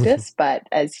practice. But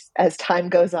as time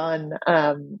goes on,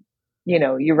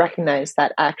 you recognize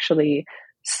that actually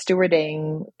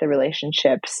stewarding the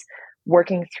relationships,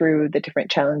 working through the different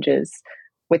challenges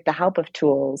with the help of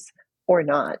tools or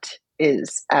not,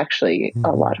 is actually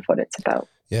a lot of what it's about.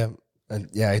 Yeah. And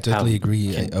I totally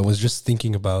agree. I was just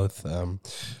thinking about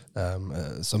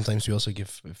sometimes we also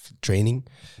give training,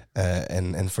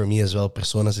 and for me as well,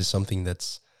 personas is something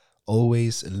that's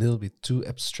always a little bit too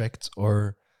abstract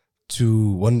or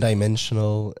too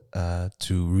one-dimensional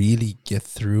to really get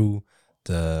through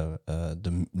the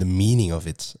meaning of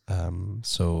it.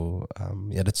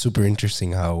 That's super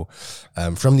interesting how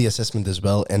from the assessment as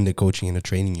well and the coaching and the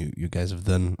training you guys have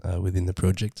done within the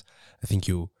project. I think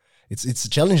it's a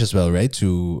challenge as well, right?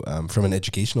 To from an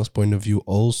educational point of view,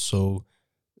 also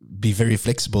be very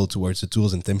flexible towards the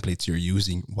tools and templates you're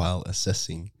using while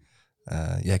assessing.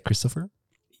 Kristofer?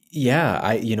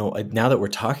 Yeah, now that we're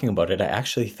talking about it, I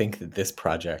actually think that this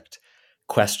project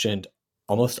questioned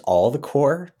almost all the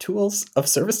core tools of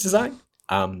service design.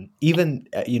 Even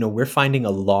we're finding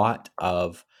a lot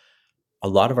of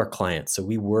our clients. So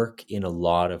we work in a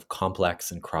lot of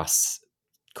complex and cross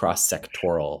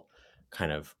sectoral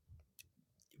kind of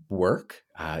work.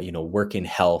 Work in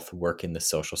health, work in the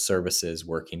social services,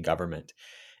 work in government.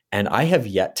 And I have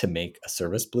yet to make a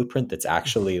service blueprint that's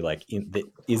actually that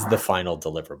is the final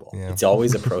deliverable. Yeah. It's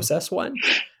always a process one,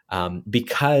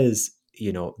 because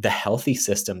the healthy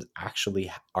systems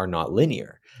actually are not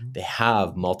linear. They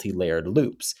have multi-layered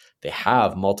loops. They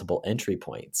have multiple entry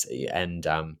points, and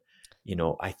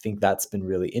I think that's been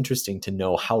really interesting to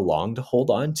know how long to hold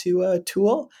on to a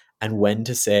tool and when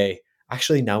to say,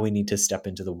 actually, now we need to step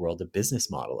into the world of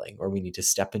business modeling, or we need to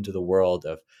step into the world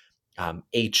of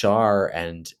HR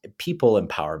and people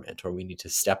empowerment, or we need to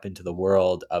step into the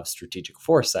world of strategic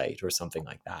foresight or something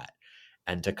like that,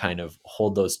 and to kind of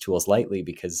hold those tools lightly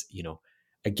because,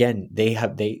 again,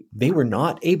 they were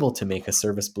not able to make a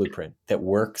service blueprint that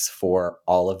works for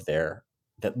all of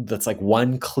that's like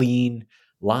one clean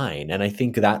line. And I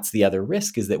think that's the other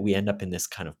risk, is that we end up in this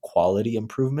kind of quality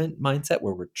improvement mindset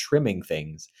where we're trimming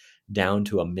things down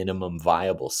to a minimum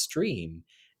viable stream.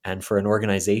 And for an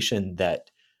organization that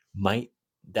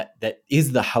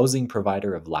is the housing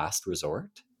provider of last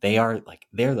resort, they're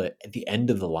at the end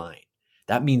of the line.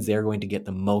 That means they're going to get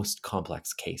the most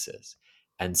complex cases.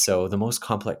 And so the most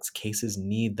complex cases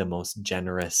need the most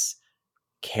generous,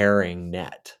 caring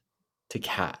net to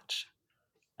catch.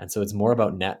 And so it's more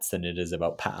about nets than it is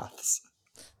about paths.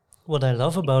 What I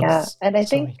love about and I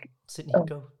think Sydney, oh,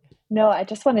 go. No, I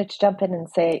just wanted to jump in and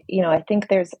say, I think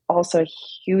there's also a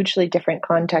hugely different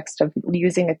context of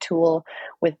using a tool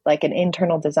with like an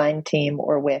internal design team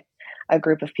or with a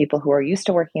group of people who are used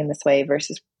to working in this way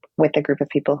versus with a group of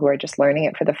people who are just learning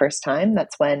it for the first time.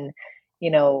 That's when,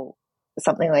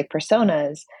 something like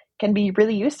personas can be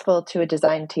really useful to a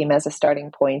design team as a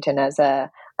starting point and as a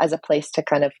place to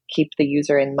kind of keep the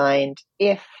user in mind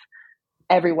if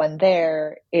everyone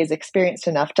there is experienced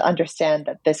enough to understand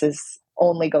that this is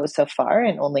only goes so far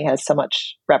and only has so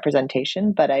much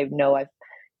representation. But I know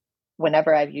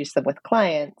whenever I've used them with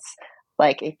clients,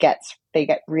 like they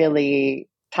get really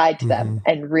tied to them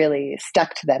and really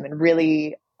stuck to them and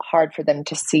really hard for them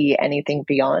to see anything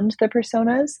beyond the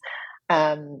personas,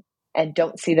 and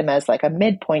don't see them as like a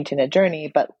midpoint in a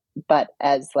journey, but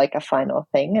as like a final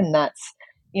thing. And that's,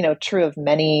 true of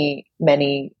many,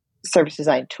 many service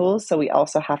design tools. So we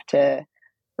also have to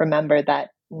remember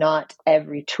that not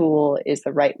every tool is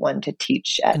the right one to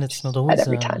teach at, and it's not always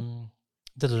every time.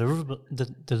 The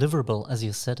deliverable, as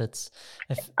you said. It's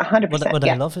 100%. what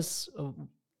I love is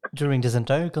during this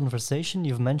entire conversation,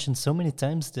 you've mentioned so many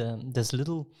times this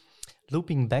little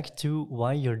looping back to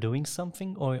why you're doing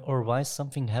something or why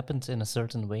something happened in a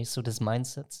certain way. So this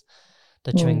mindset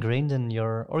that you ingrained in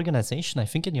your organization, I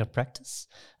think in your practice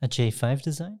at J5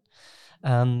 Design.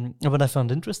 What I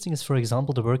found interesting is, for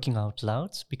example, the working out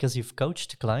loud, because you've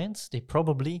coached clients. They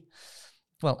probably,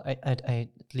 well, I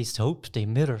at least hope they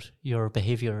mirror your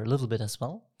behavior a little bit as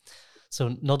well.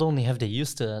 So not only have they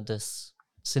used this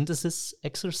synthesis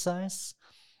exercise,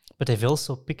 but they've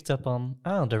also picked up on,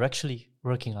 they're actually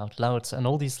working out loud, and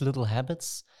all these little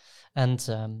habits and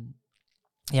and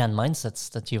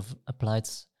mindsets that you've applied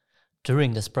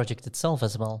during this project itself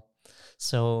as well.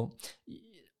 So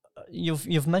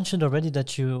you've mentioned already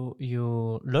that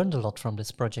you learned a lot from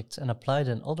this project and applied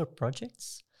in other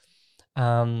projects.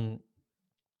 Are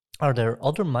there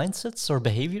other mindsets or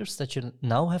behaviors that you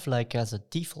now have like as a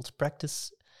default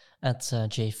practice at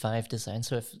J5 Design?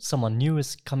 So if someone new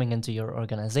is coming into your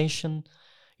organization,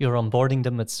 you're onboarding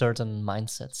them with certain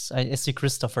mindsets. I see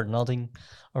Kristofer nodding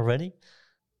already.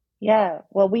 Yeah,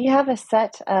 well, we have a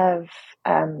set of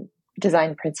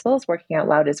design principles. Working out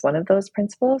loud is one of those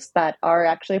principles that are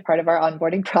actually part of our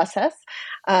onboarding process.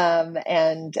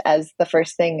 And as the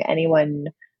first thing anyone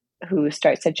who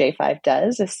starts at J5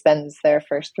 does is spends their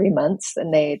first 3 months,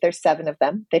 and there's 7 of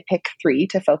them. They pick 3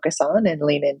 to focus on and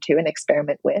lean into and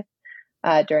experiment with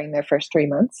during their first 3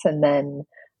 months. And then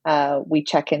we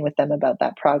check in with them about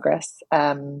that progress.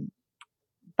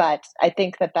 But I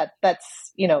think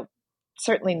that's,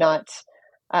 certainly not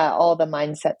all the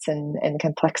mindsets and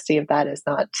complexity of that is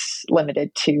not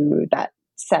limited to that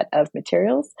set of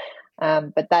materials.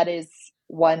 But that is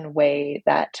one way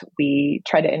that we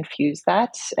try to infuse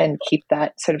that and keep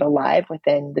that sort of alive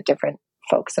within the different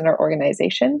folks in our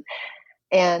organization.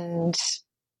 And,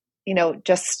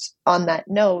 just on that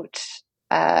note,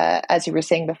 as you were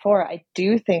saying before, I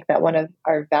do think that one of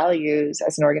our values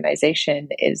as an organization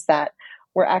is that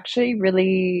we're actually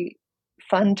really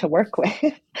fun to work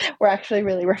with. We're actually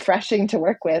really refreshing to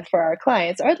work with for our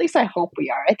clients, or at least I hope we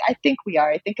are. I think we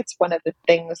are. I think it's one of the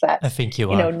things that I think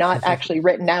you are. Not actually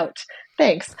written out.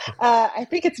 Thanks. I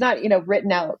think it's not,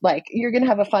 written out like you're going to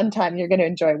have a fun time, you're going to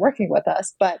enjoy working with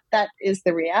us, but that is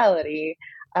the reality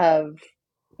of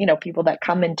people that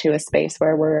come into a space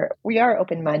where we are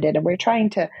open-minded and we're trying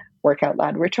to work out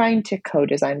loud. We're trying to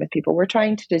co-design with people. We're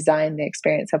trying to design the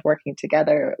experience of working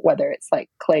together, whether it's like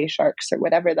clay sharks or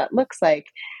whatever that looks like.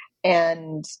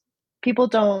 And people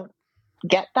don't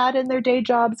get that in their day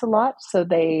jobs a lot. So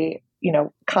they,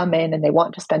 come in and they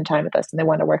want to spend time with us and they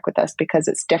want to work with us because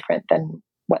it's different than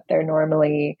what they're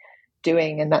normally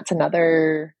doing. And that's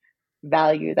another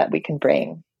value that we can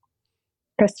bring.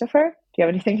 Kristofer, do you have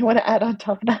anything you want to add on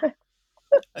top of that?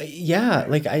 Yeah,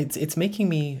 like it's making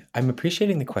me, I'm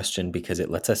appreciating the question because it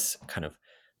lets us kind of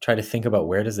try to think about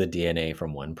where does the DNA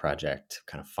from one project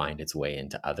kind of find its way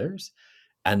into others.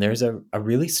 And there's a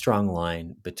really strong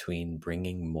line between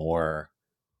bringing more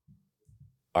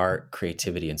art,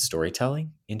 creativity, and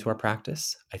storytelling into our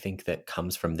practice. I think that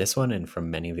comes from this one and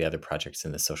from many of the other projects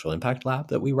in the Social Impact Lab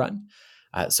that we run.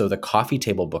 So the coffee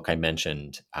table book I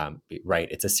mentioned, right,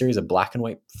 it's a series of black and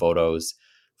white photos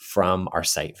from our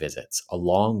site visits,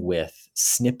 along with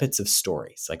snippets of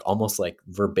stories, like almost like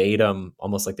verbatim,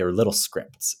 almost like they were little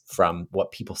scripts from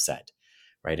what people said,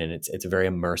 right? And it's a very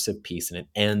immersive piece, and it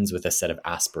ends with a set of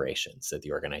aspirations that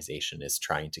the organization is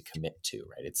trying to commit to,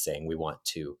 right? It's saying we want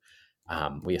to,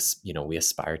 we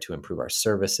aspire to improve our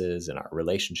services and our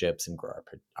relationships and grow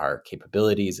our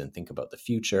capabilities and think about the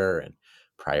future and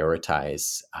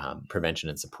prioritize prevention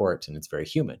and support, and it's very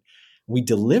human. We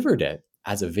delivered it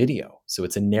as a video. So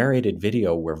it's a narrated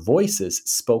video where voices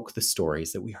spoke the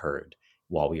stories that we heard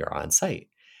while we are on site.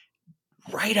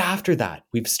 Right after that,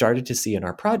 we've started to see in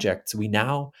our projects, we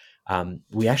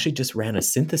actually just ran a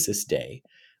synthesis day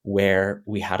where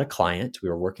we had a client. We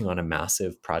were working on a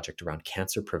massive project around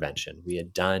cancer prevention. We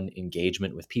had done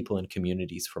engagement with people in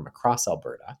communities from across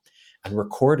Alberta and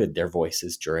recorded their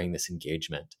voices during this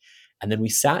engagement. And then we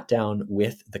sat down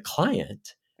with the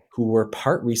client, who were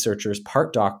part researchers,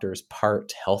 part doctors,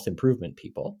 part health improvement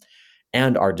people,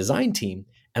 and our design team,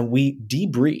 and we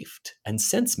debriefed and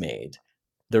sense made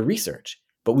the research.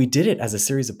 But we did it as a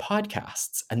series of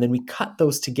podcasts, and then we cut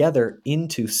those together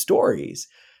into stories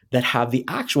that have the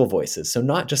actual voices. So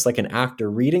not just like an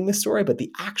actor reading the story, but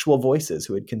the actual voices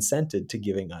who had consented to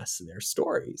giving us their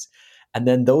stories. And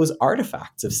then those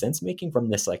artifacts of sense making from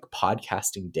this like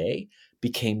podcasting day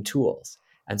became tools.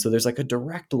 And so there's like a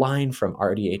direct line from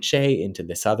RDHA into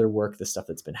this other work, the stuff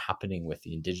that's been happening with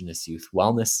the Indigenous youth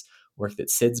wellness work that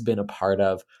Sid's been a part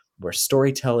of, where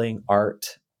storytelling,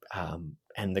 art,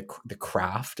 and the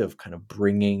craft of kind of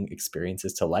bringing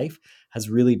experiences to life has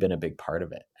really been a big part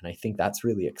of it. And I think that's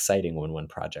really exciting when one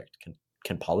project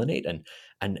can pollinate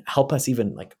and help us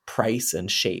even like price and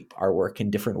shape our work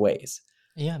in different ways.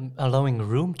 Yeah, allowing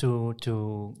room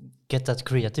to get that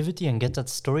creativity and get that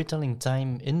storytelling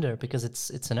time in there, because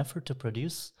it's an effort to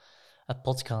produce a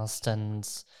podcast and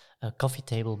a coffee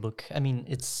table book. I mean,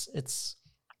 it's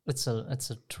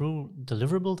a true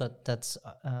deliverable that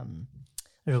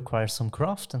it requires some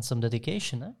craft and some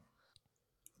dedication. Eh?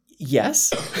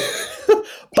 Yes.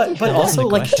 but also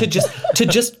like to just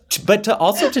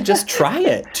try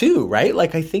it too, right?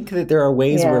 Like I think that there are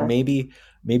ways where maybe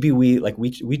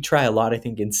we try a lot. I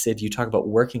think in Sid, you talk about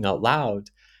working out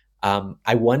loud.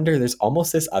 I wonder, there's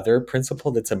almost this other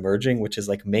principle that's emerging, which is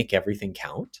like make everything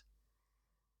count,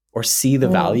 or see the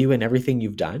value in everything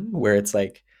you've done, where it's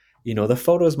like, you know, the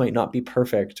photos might not be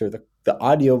perfect or the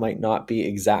audio might not be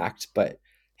exact, but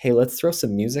hey, let's throw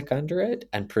some music under it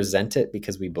and present it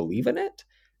because we believe in it.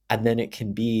 And then it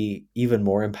can be even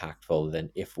more impactful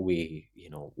than if we, you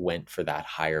know, went for that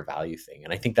higher value thing.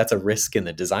 And I think that's a risk in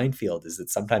the design field, is that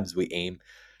sometimes we aim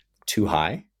too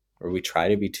high or we try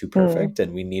to be too perfect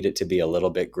and we need it to be a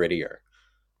little bit grittier.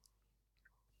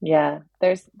 Yeah,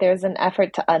 there's an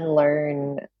effort to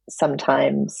unlearn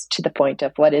sometimes to the point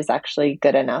of what is actually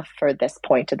good enough for this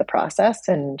point of the process,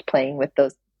 and playing with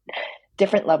those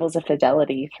different levels of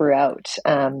fidelity throughout.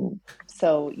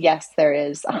 So yes, there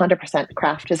is 100%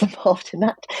 craft is involved in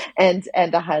that, and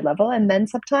a high level. And then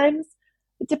sometimes,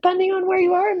 depending on where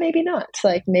you are, maybe not.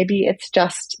 Like maybe it's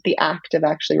just the act of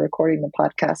actually recording the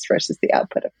podcast versus the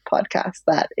output of the podcast.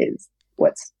 That is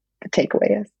what's the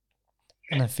takeaway is.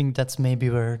 And I think that's maybe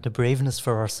where the braveness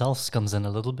for ourselves comes in a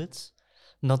little bit.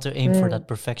 Not to aim for that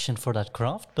perfection, for that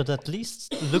craft, but at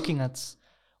least looking at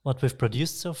what we've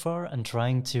produced so far and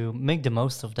trying to make the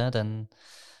most of that and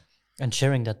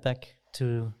sharing that back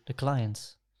to the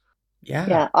clients.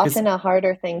 Yeah, often a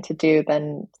harder thing to do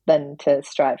than to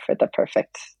strive for the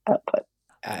perfect output.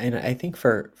 And I think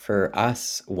for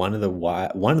us, one of the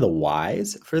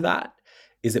whys for that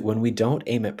is that when we don't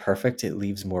aim at perfect, it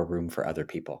leaves more room for other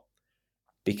people.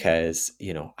 Because,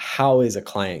 you know, how is a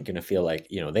client going to feel like,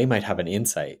 you know, they might have an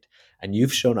insight and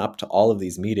you've shown up to all of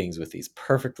these meetings with these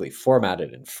perfectly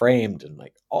formatted and framed and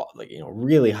like, all, like, you know,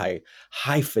 really high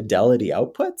fidelity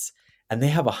outputs, and they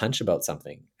have a hunch about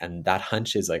something, and that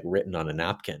hunch is like written on a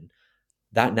napkin.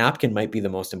 That napkin might be the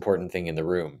most important thing in the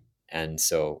room. And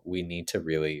so we need to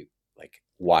really like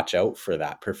watch out for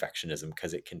that perfectionism,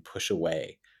 because it can push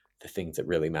away the things that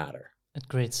really matter. It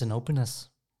creates an openness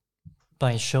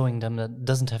by showing them that it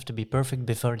doesn't have to be perfect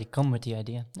before they come with the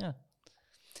idea. Yeah.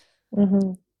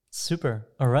 Mm-hmm. Super.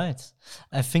 All right.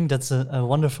 I think that's a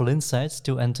wonderful insight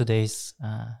to end today's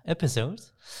episode.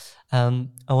 I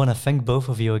want to thank both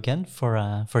of you again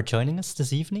for joining us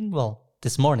this evening. Well,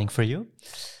 this morning for you.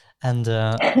 And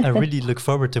I really look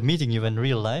forward to meeting you in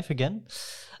real life again.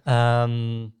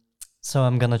 So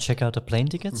I'm going to check out the plane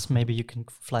tickets. Maybe you can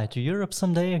fly to Europe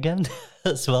someday again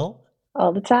as well.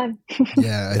 All the time.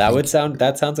 Yeah,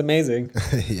 that sounds amazing.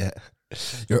 Yeah,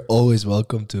 you're always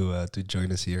welcome to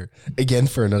join us here again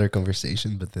for another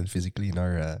conversation, but then physically in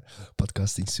our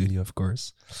podcasting studio, of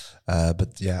course.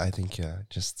 But yeah, I think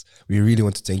just we really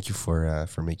want to thank you for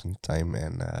making time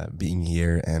and being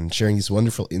here and sharing these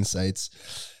wonderful insights.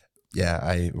 Yeah,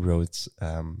 I wrote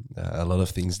a lot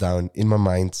of things down in my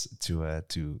mind to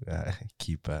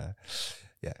keep.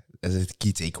 Yeah, as a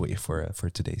key takeaway for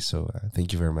today. So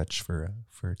thank you very much for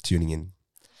tuning in.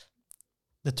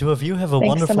 The two of you have a Thanks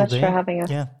wonderful day. Thanks so much for having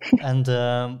us. Yeah, and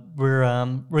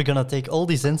we're gonna take all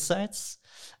these insights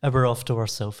And we're off to our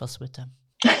sofas with them.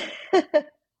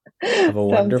 Have a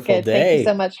wonderful Sounds good. day. Thank you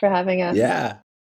so much for having us. Yeah.